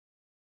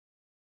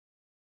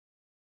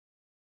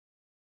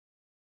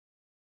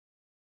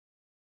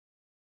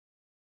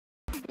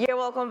Yeah,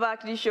 welcome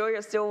back to the show.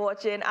 You're still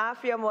watching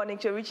Afia Morning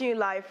Show, reaching you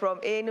live from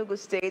Enugu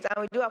State.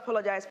 And we do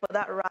apologize for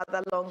that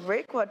rather long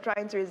break. We're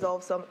trying to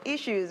resolve some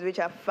issues which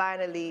have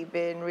finally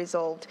been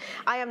resolved.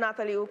 I am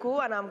Natalie Uku,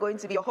 and I'm going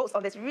to be your host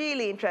on this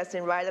really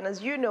interesting ride. And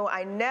as you know,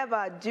 I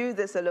never do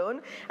this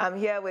alone. I'm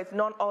here with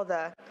none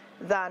other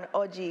than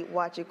Oji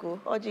Wachiku.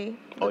 Oji,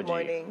 good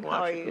morning.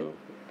 How are you?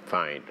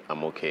 Fine,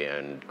 I'm okay,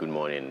 and good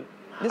morning.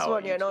 This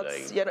morning, you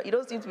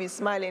don't seem to be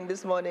smiling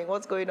this morning.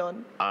 What's going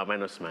on? Am I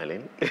not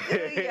smiling?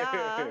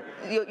 Yeah,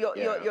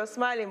 you're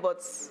smiling,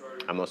 but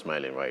I'm not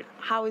smiling, right?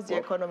 How is the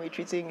economy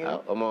treating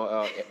you?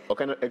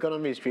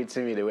 Economy is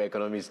treating me the way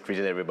economy is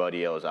treating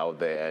everybody else out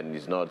there, and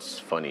it's not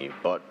funny.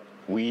 But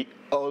we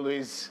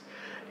always,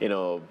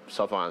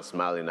 suffer and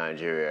smile in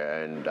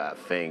Nigeria, and I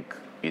think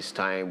it's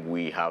time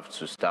we have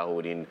to start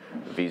holding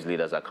these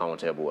leaders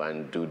accountable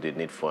and do the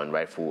needful and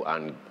rightful,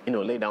 and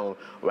lay down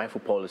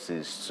rightful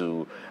policies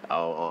to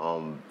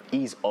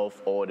ease off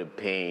all the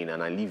pain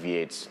and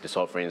alleviate the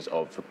sufferings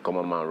of the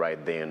common man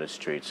right there in the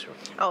streets.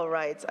 All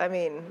right. I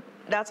mean,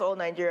 that's all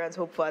Nigerians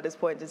hope for at this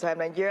point in time.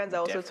 Nigerians are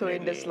also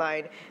towing this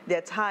line.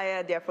 They're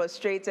tired, they're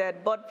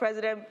frustrated, but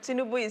President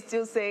Tinubu is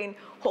still saying,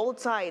 hold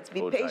tight,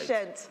 be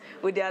patient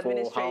with the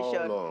administration. For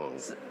how long?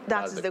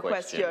 That is the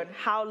question.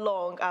 How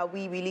long are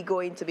we really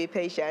going to be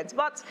patient?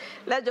 But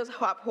let's just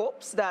have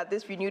hopes that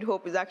this renewed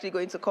hope is actually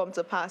going to come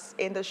to pass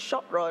in the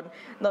short run,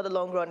 not the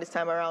long run this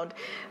time around.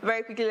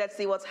 Very quickly, let's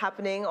see what's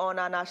happening on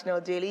our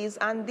national dailies.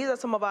 And these are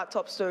some of our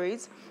top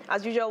stories.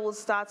 As usual, we'll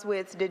start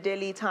with the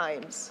Daily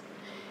Times.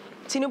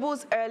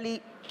 Tinubu's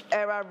early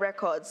era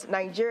records,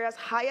 Nigeria's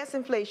highest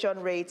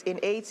inflation rate in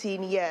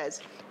 18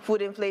 years.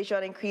 Food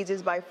inflation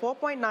increases by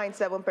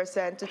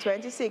 4.97% to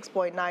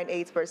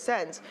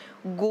 26.98%.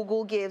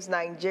 Google gives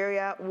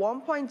Nigeria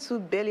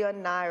 1.2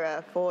 billion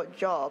naira for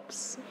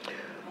jobs.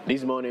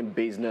 This morning,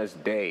 business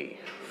day.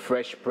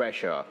 Fresh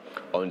pressure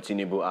on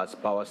Tinubu as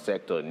power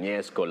sector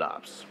nears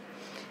collapse.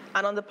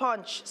 And on the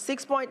Punch,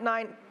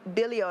 6.9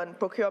 billion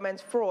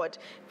procurement fraud.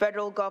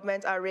 Federal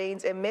government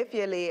arraigns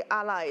Emefiele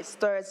allies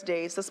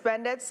Thursday.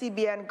 Suspended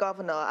CBN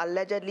governor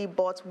allegedly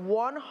bought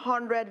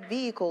 100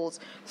 vehicles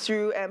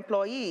through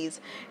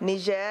employees.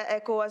 Niger,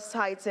 ECOWAS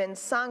tightens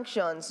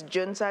sanctions.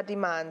 Junta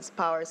demands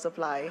power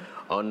supply.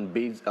 On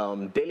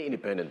Daily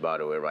Independent, by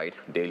the way, right?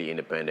 Daily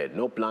Independent.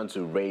 No plan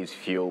to raise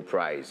fuel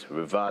price.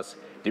 Reverse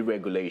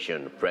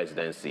deregulation.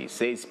 Presidency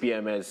says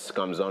PMS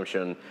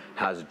consumption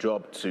has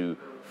dropped to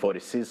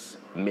 46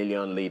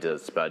 million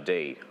liters per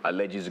day,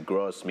 alleges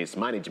gross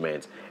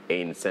mismanagement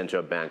in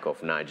Central Bank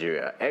of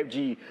Nigeria.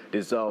 FG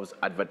dissolves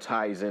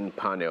advertising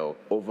panel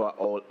over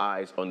all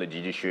eyes on the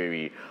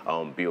judiciary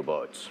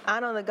billboards.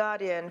 And on The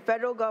Guardian,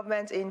 federal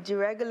government in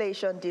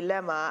deregulation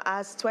dilemma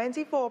as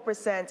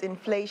 24%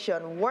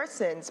 inflation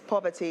worsens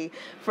poverty.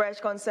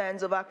 Fresh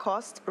concerns over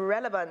cost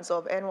relevance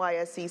of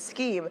NYSC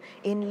scheme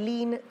in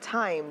lean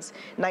times.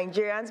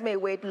 Nigerians may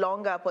wait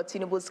longer for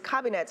Tinubu's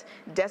cabinet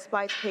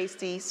despite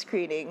hasty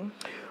screening.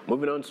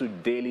 Moving on to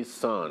Daily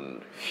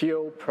Sun,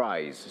 fuel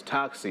price,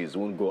 taxes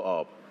won't go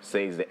up,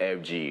 says the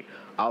FG.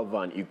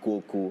 Alvan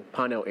Ikoku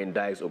panel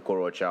indicts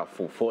Okorocha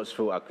for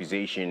forceful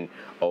acquisition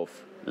of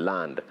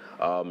land.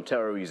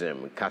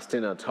 Terrorism,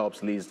 Castina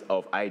tops list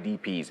of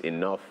IDPs in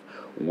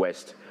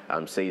Northwest,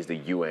 says the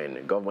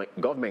UN.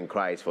 Government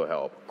cries for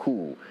help.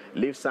 Coup,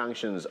 lift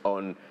sanctions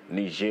on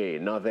Niger.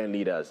 Northern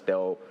leaders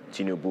tell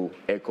Tinubu,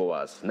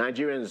 ECOWAS.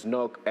 Nigerians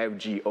knock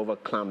FG over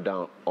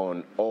clampdown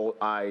on all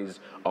eyes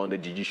on the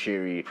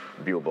judiciary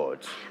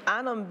billboards.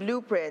 And on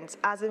Blueprint,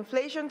 as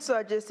inflation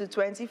surges to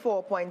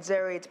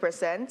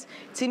 24.08%,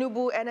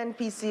 Tinubu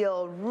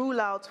NNPCL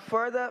rule out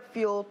further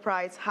fuel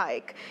price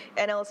hike.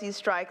 NLC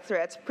strike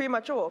threats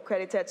premature,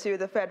 credited to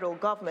the federal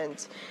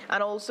government.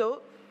 And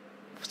also,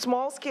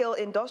 small-scale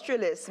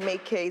industrialists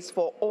make case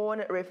for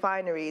own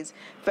refineries.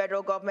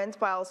 Federal government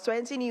files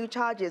 20 new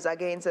charges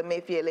against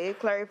Emefiele,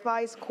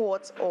 clarifies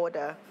court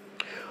order.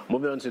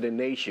 Moving on to The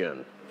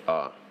Nation.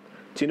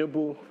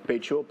 Tinubu,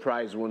 petrol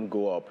price won't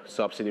go up,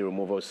 subsidy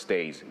removal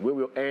stays. We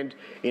will end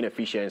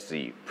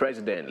inefficiency.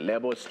 President,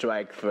 labor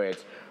strike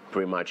threat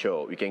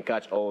premature. You can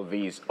catch all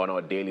these on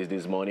our dailies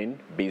this morning.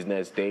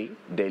 Business Day,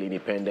 Daily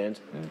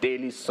Independent,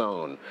 Daily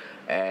Sun,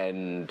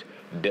 and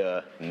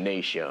The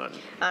Nation.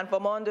 And for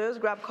Mondays,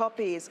 grab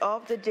copies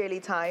of the Daily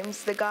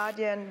Times, The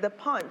Guardian, The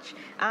Punch,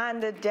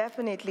 and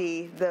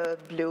definitely the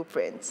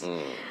Blueprint.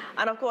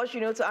 And of course,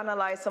 to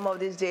analyze some of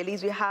these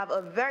dailies, we have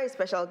a very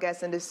special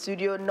guest in the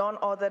studio, none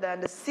other than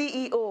the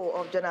CEO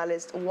of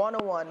Journalist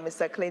 101,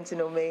 Mr.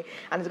 Clinton Ome,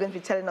 and he's going to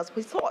be telling us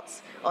his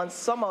thoughts on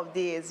some of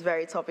these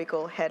very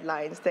topical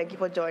headlines. Thank you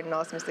for joining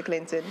us, Mr.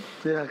 Clinton.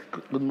 Yeah,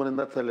 good morning,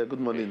 Natalia. Good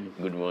morning.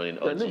 Good morning,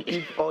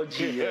 Oji.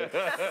 Oji, yes.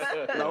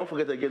 Now,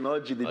 forget again,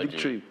 Oji, the big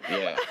tree.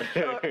 Yeah.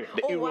 The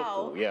Oh, Iroko.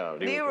 wow. Yeah.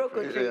 The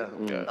Iroko tree.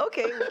 Yeah.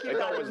 Okay, we'll keep That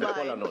that was in the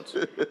cola mind.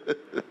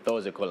 nut. That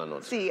was the cola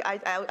nut. See,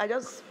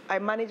 I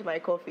manage my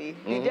coffee.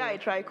 The day I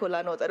try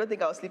cola nuts, I don't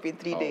think I'll sleep in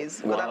 3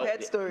 days. But I've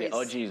heard stories. The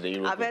OG is the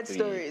Iroko I've heard tree.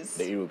 stories.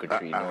 The Iroko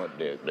tree, not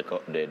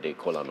the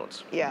cola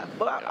nuts. Yeah,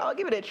 but I'll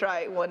give it a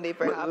try one day,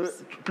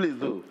 perhaps. Please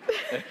do.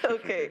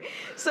 Okay,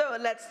 so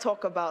let's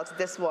talk about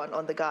this one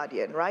on The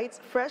Guardian, right?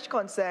 Fresh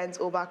concerns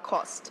over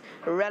cost,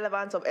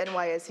 relevance of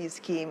NYSC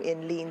scheme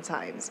in lean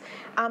times.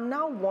 I'm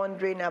now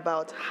wondering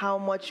about how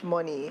much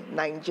money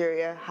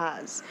Nigeria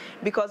has.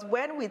 Because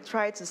when we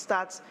try to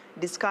start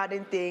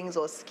discarding things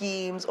or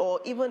schemes or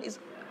even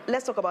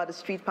let's talk about the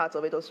street part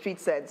of it or street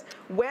sense.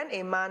 When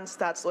a man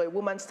starts or a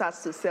woman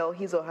starts to sell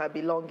his or her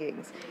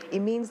belongings, it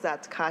means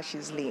that cash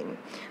is lean.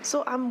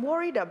 So I'm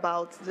worried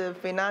about the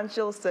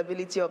financial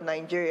stability of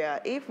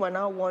Nigeria if we're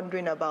now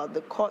wondering about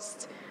the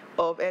cost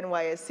of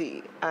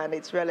NYSC and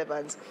its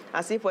relevance,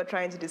 as if we're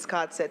trying to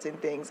discard certain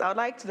things. I would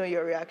like to know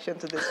your reaction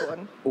to this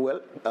one.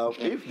 Well,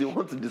 if they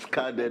want to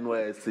discard the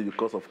NYSC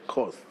because of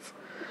costs,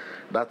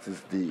 that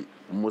is the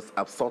most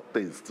absurd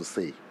things to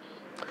say.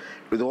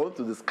 If they want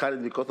to discard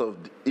it because of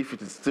if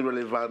it is still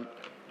relevant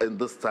in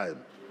this time,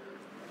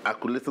 I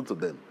could listen to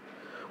them.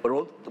 But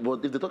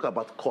if they talk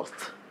about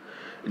cost,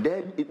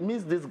 then it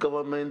means this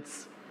government,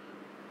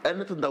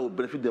 anything that will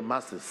benefit the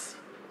masses.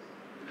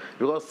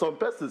 Because some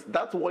persons,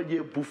 that 1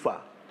 year buffer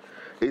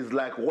is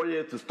like 1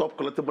 year to stop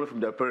collecting money from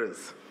their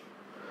parents.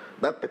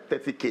 That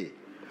 30K.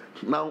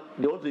 Now,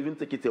 they want to even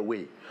take it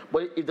away.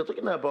 But if they're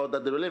talking about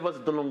that the relevance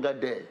is no longer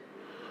there,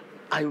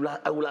 I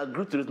will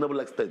agree to a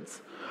reasonable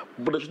extent.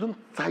 But they shouldn't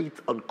tie it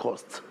on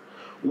cost.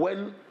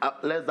 When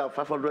less than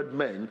 500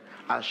 men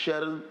are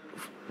sharing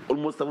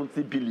almost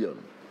 70 billion,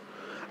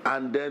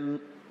 and then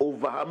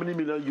over how many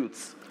million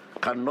youths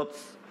cannot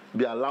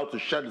be allowed to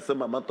share the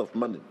same amount of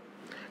money?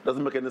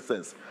 Doesn't make any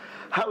sense.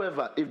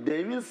 However, if they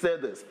even say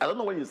this, I don't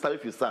know when you served,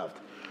 if you served.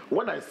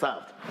 When I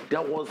served,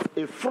 there was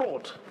a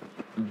fraud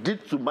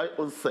did to my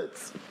own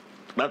sets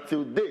that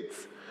till date.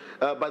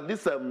 But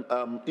this my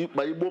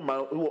Igbo man,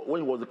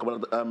 when he was the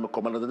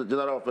Commander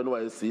General of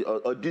NYSC,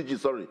 or DG,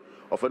 sorry,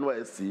 of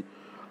NYSC,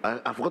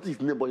 I forgot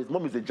his name, but his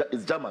mom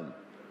is German.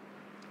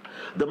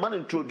 The man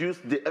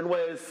introduced the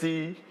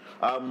NYSC,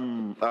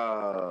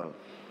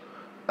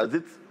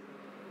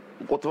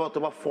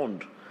 whatever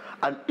fund,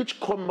 and each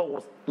member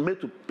was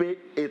made to pay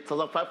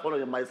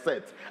 8,500 in my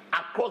set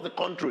across the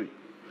country.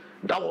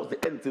 That was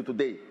the end till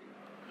today.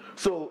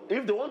 So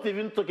if they want to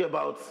even talk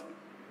about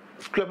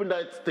scrapping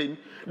that thing,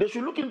 they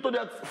should look into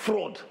that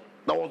fraud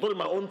that was done in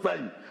my own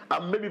time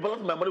and maybe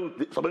balance my money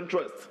with some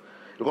interest,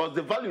 because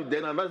the value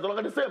then and now is no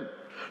longer the same.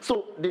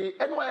 So the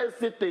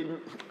NYSC thing,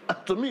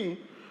 to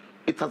me,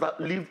 it has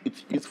outlived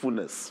its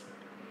usefulness,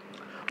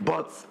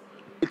 but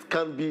it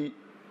can be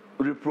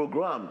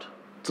reprogrammed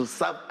to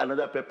serve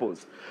another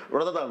purpose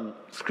rather than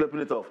scraping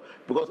it off.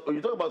 Because when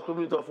you talk about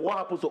scraping it off, what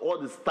happens to all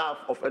the staff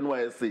of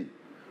NYSC?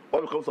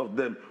 What becomes of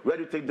them? Where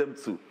do you take them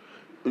to?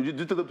 Do you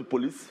take them to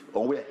police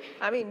or where?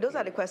 I mean, those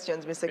are the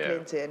questions, Mr.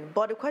 Clinton.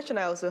 But the question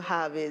I also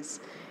have is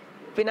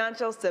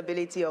financial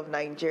stability of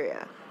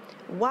Nigeria.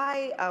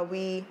 Why are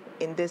we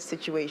in this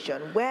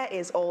situation? Where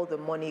is all the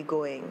money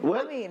going?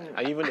 Well, I mean,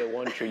 And even the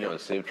 1 trillion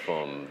saved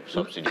from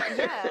subsidy.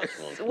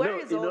 yes. Where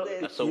is all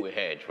this? That's what we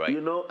heard, right?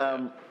 You know,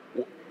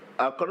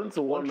 according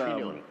to 1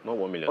 trillion, not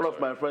 1 million. one of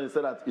my friends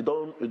said that you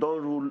don't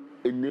rule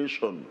a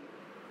nation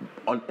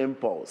on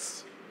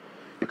impulse.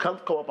 You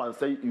can't come up and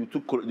say you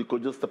took the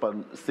courageous step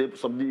and say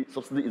subsidy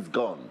is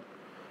gone.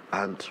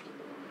 And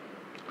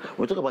when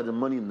we talk about the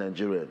money in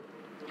Nigeria,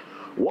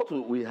 what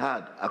we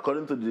had,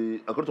 according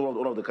to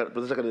one of the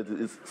presidential candidates,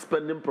 is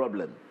spending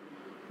problem,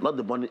 not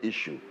the money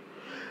issue.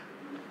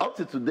 Up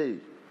to today,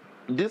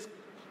 this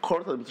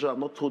current administration have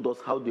not told us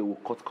how they will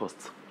cut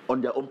costs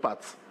on their own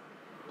part.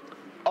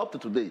 Up to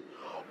today,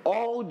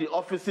 all the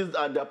offices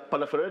and their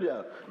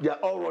paraphernalia, they are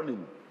all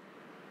running.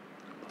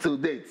 Till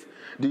date,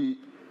 the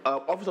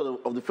office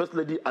of the First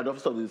Lady and the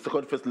office of the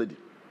Second First Lady,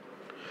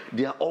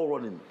 they are all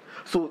running.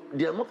 So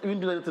they are not even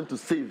doing anything to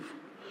save.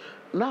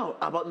 Now,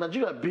 about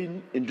Nigeria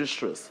being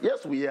industrious,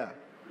 yes, we are.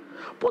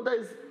 But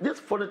there is this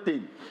funny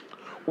thing.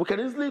 We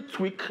can easily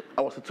tweak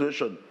our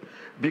situation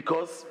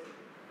because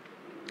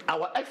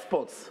our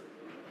exports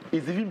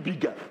is even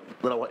bigger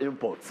than our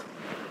imports.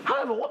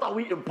 However, what are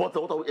we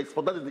importing, what are we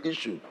exporting? That is the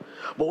issue.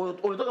 But when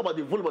we talk about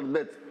the volume on the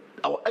net,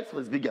 our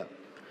export is bigger.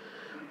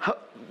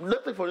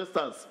 Let's take, for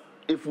instance,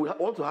 if we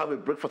want to have a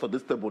breakfast at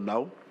this table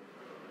now,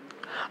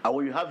 and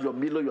when you have your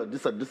Milo, your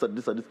this and this and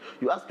this and this,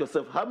 you ask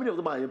yourself, how many of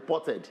them are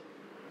imported?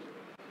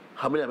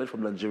 How many are made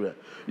from Nigeria?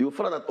 You will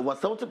find out that over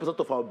 70%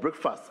 of our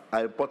breakfasts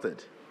are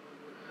imported.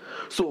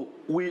 So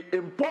we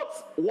import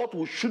what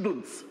we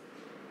shouldn't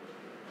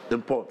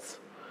import.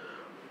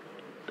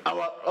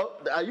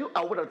 Are you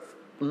aware that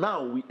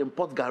now we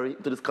import Gary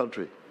into this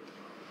country?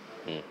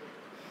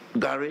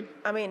 Gary?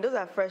 I mean, those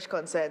are fresh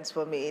concerns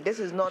for me. This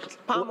is not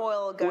palm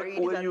oil, Gary.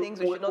 These are things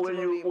we should not even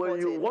be importing. When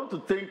you want to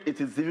think it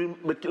is even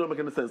making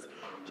any sense,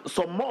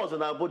 some malls in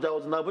Abuja, I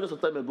was in Abuja some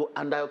time ago,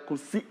 and I could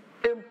see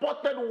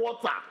imported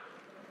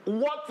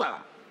water.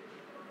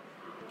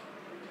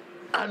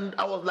 And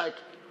I was like,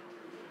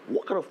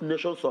 what kind of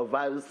nation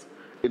survives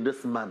in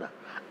this manner?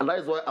 And that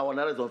is why our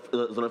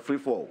Naira is on a free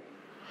fall.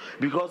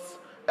 Because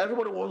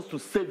everybody wants to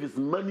save his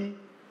money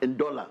in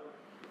dollar.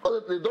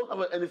 They don't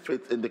have any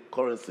faith in the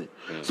currency.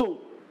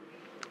 So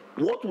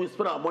what we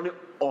spend our money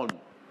on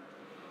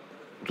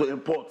to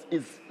import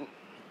is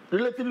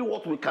relatively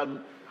what we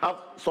can have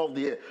solved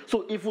here.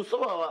 So if we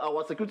solve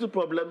our security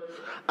problem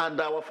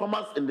and our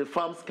farmers in the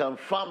farms can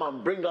farm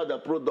and bring out their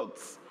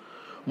products,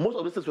 most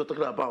of the things we're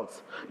talking about,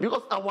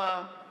 because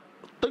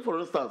take for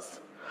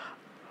instance,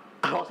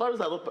 our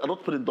salaries are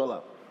not paid in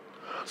dollar.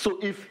 So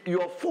if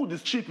your food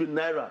is cheap in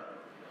Naira,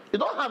 you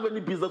don't have any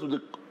business with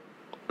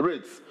the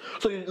rates.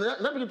 So you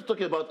now begin to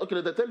talk about,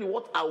 okay, they tell you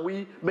what are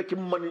we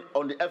making money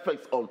on the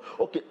FX on.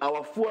 Okay,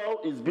 our fuel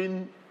is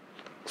being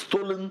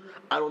stolen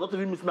and we're not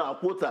even missing our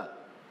quota.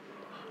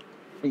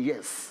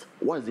 Yes,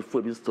 why is the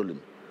fuel being stolen?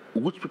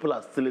 Which people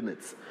are stealing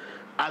it?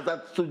 As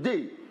at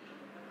today,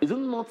 is it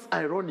not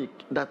ironic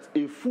that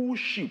a full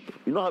ship,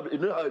 you know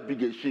how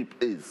big a ship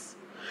is,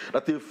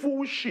 that a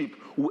full ship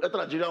will enter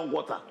Nigerian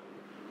water,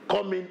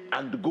 come in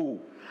and go,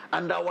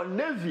 and our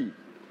Navy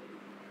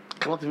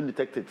cannot even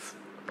detect it.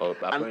 Or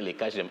apparently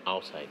catch them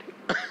outside.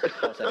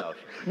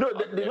 No,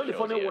 the only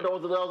funny one, there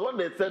was one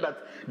that said that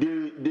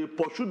they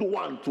pursued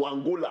one to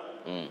Angola.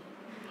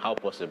 How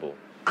possible?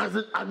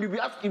 And you'll be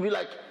asking me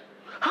like,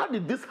 how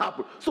did this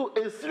happen? So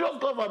a serious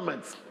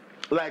government,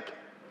 like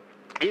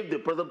if the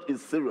president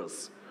is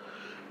serious,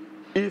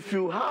 if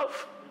you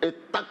have a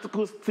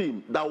tactical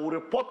team that will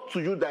report to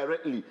you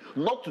directly,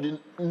 not to the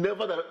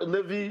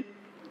Navy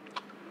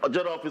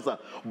general officer,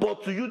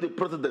 but to you, the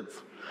president,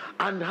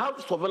 and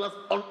have surveillance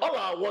on all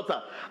our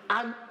water,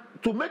 and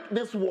to make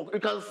this work,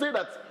 you can say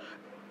that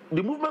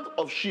the movement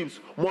of ships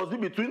must be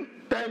between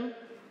 10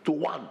 to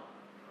 1.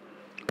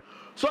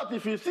 So that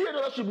if you see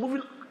another ship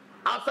moving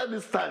outside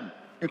this time,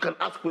 you can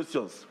ask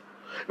questions.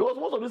 Because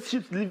most of these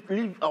ships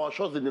leave our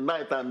shores in the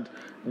night and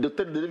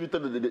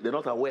they're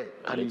not aware.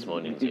 And it's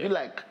morning. You feel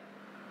like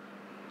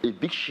a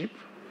big ship,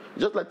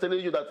 just like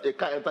telling you that a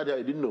car entered there,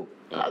 you didn't know.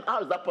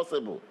 How is that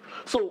possible?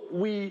 So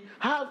we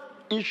have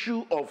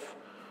issue of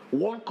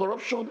one,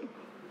 corruption,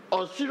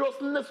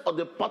 unseriousness on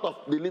the part of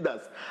the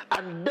leaders,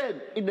 and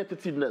then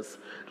ineffectiveness.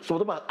 Some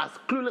of them are as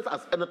clueless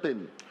as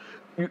anything.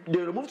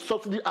 They removed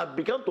subsidy and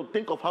began to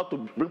think of how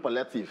to bring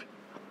palliative.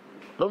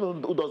 I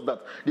don't know who does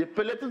that. The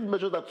palliative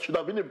measures that should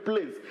have been in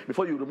place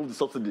before you remove the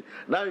subsidy.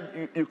 Now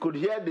you could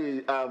hear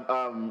the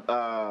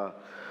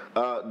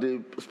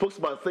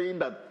spokesman saying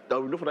that there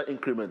will be no further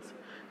increment.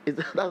 Is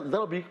that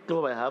a big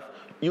claim I have?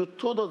 You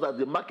told us that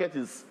the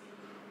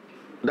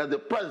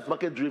price is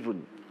market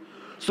driven.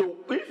 So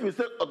if you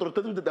say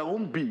authoritatively that there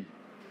won't be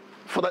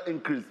further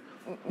increase,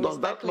 does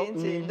Mr. that Clinton,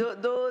 not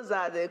mean? those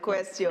are the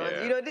questions.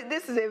 Yeah. You know,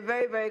 this is a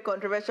very, very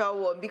controversial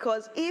one,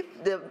 because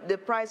if the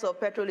price of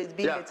petrol is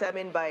being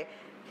determined by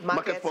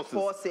market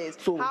forces,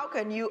 so how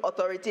can you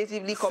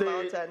authoritatively come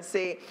out and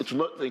say it should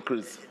not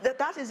increase?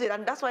 That is it,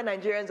 and that's why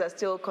Nigerians are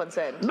still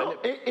concerned. No,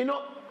 you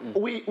know,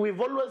 we've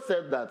always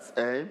said that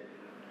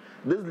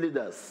these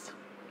leaders,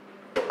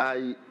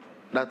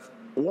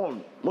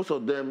 most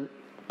of them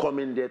come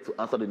in there to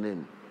answer the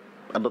name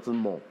and nothing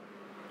more.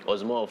 It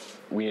was more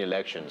of winning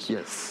elections.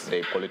 Yes.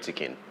 They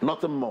politicking.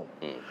 Nothing more.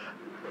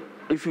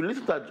 If you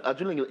listen to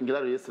Ajula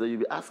Ngelare yesterday,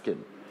 you'll be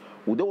asking,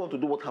 we don't want to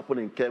do what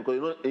happened in Kenya, because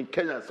you know in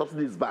Kenya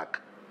subsidy is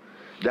back.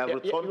 They have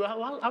returned. We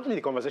were having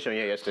the conversation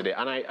here yesterday,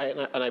 and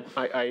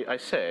I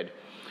said,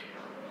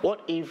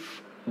 what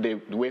if the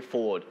way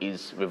forward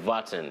is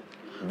reverting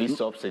this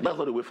subsidy? That's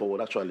not the way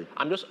forward, actually.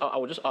 I was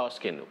just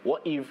asking,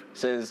 what if,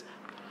 since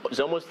it's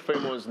almost 3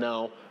 months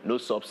now, no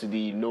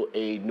subsidy, no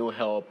aid, no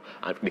help,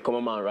 and the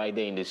common man right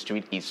there in the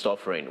street is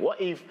suffering? What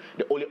if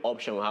the only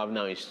option we have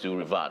now is to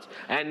revert?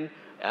 And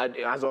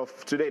as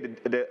of today, in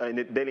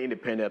the Daily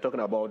Independent, they're talking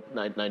about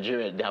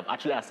Nigeria. They have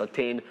actually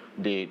ascertained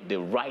the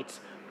right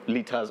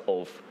liters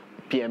of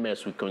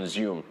PMS we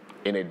consume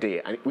in a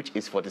day, which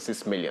is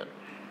 46 million.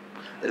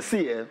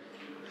 See,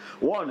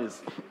 one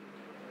is,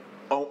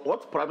 on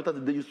what parameters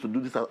did they use to do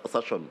this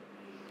assertion?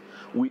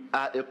 We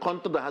are a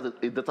country that has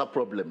a data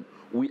problem.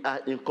 We are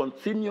in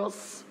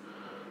continuous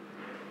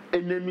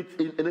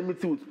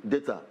enmity with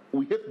data.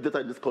 We hate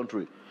data in this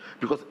country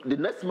because the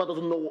next man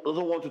doesn't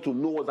want you to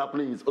know what's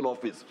happening in his own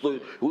office. So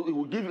he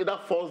will give you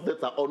that false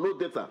data or no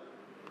data.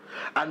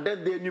 And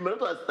then the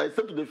enumerator that is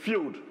sent to the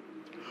field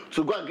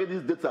to go and get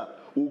this data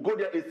will go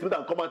there, estimate,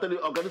 and come and tell you,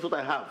 okay, this is what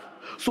I have.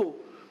 So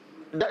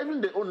that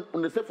even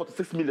when they say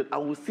 46 million, I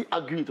will still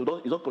agree it's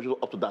not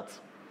considered up to that.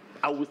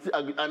 I will still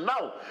agree. And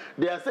now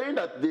they are saying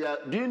that they are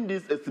doing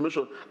this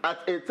estimation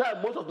at a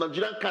time most of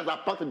Nigerian cars are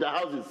parked in their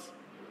houses.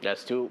 They're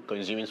still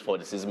consuming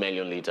 46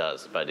 million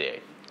liters per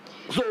day.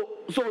 So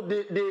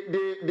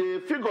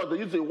the figure they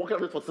use to work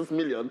out for 6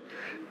 million,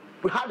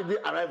 how did they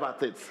arrive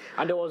at it?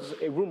 And there was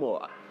a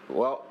rumor,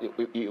 well,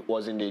 it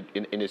was in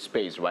the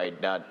space,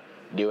 right, that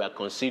they were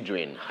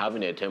considering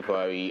having a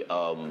temporary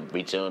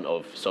return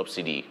of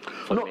subsidy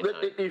for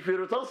if you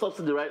return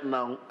subsidy right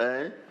now,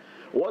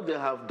 what they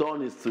have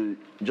done is to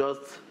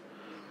just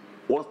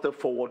one step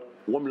forward,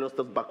 1 million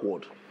steps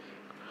backward.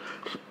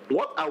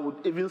 What I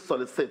would even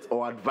solicit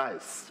or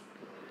advise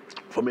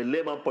from a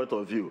layman point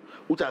of view,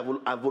 which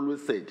I've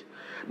always said,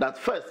 that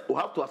first we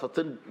have to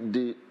ascertain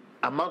the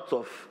amount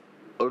of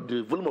or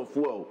the volume of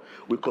fuel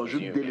we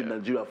consume daily in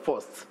Nigeria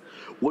first.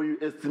 When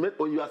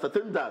you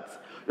ascertain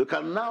that, you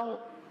can now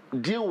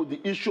deal with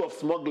the issue of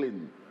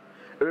smuggling.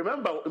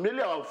 Remember,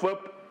 immediately our fuel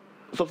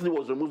subsidy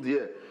was removed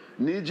here,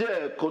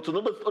 Niger,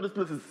 Cotonou, all these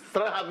places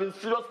started having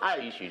serious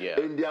high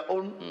in their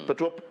own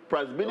petrol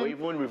price. Meaning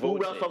we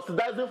were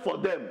subsidizing for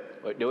them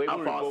and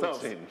for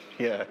ourselves.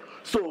 Yeah.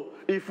 So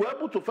if we're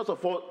able to first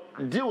of all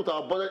deal with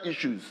our border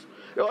issues,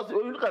 because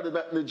when you look at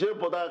the Nigerian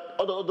border,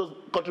 all those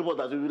country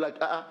borders, you'll be like,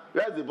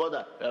 where's the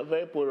border? They're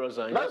very porous.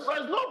 There's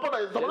no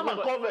border. Some of them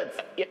are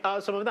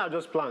covered. Some of them are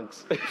just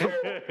planks.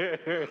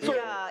 So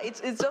yeah,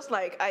 it's just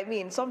like, I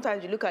mean,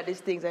 sometimes you look at these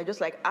things and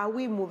just like, are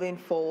we moving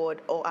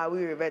forward or are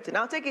we reverting?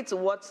 I'll take it to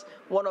what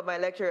one of my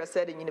lecturers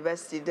said in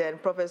university then,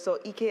 Professor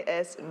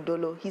EKS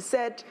Ndolo. He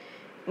said,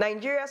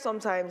 Nigeria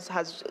sometimes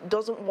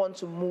doesn't want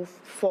to move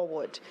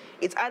forward.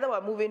 It's either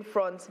we're moving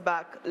front,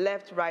 back,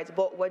 left, right,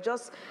 but we're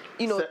just,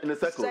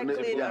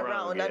 circling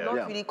around and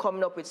not really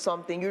coming up with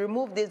something. You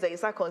remove this, then you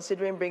start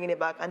considering bringing it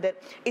back, and then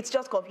it's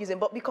just confusing.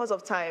 But because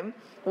of time,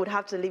 we'd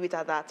have to leave it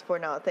at that for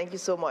now. Thank you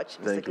so much,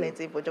 Mr.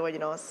 Clinton, for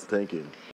joining us. Thank you.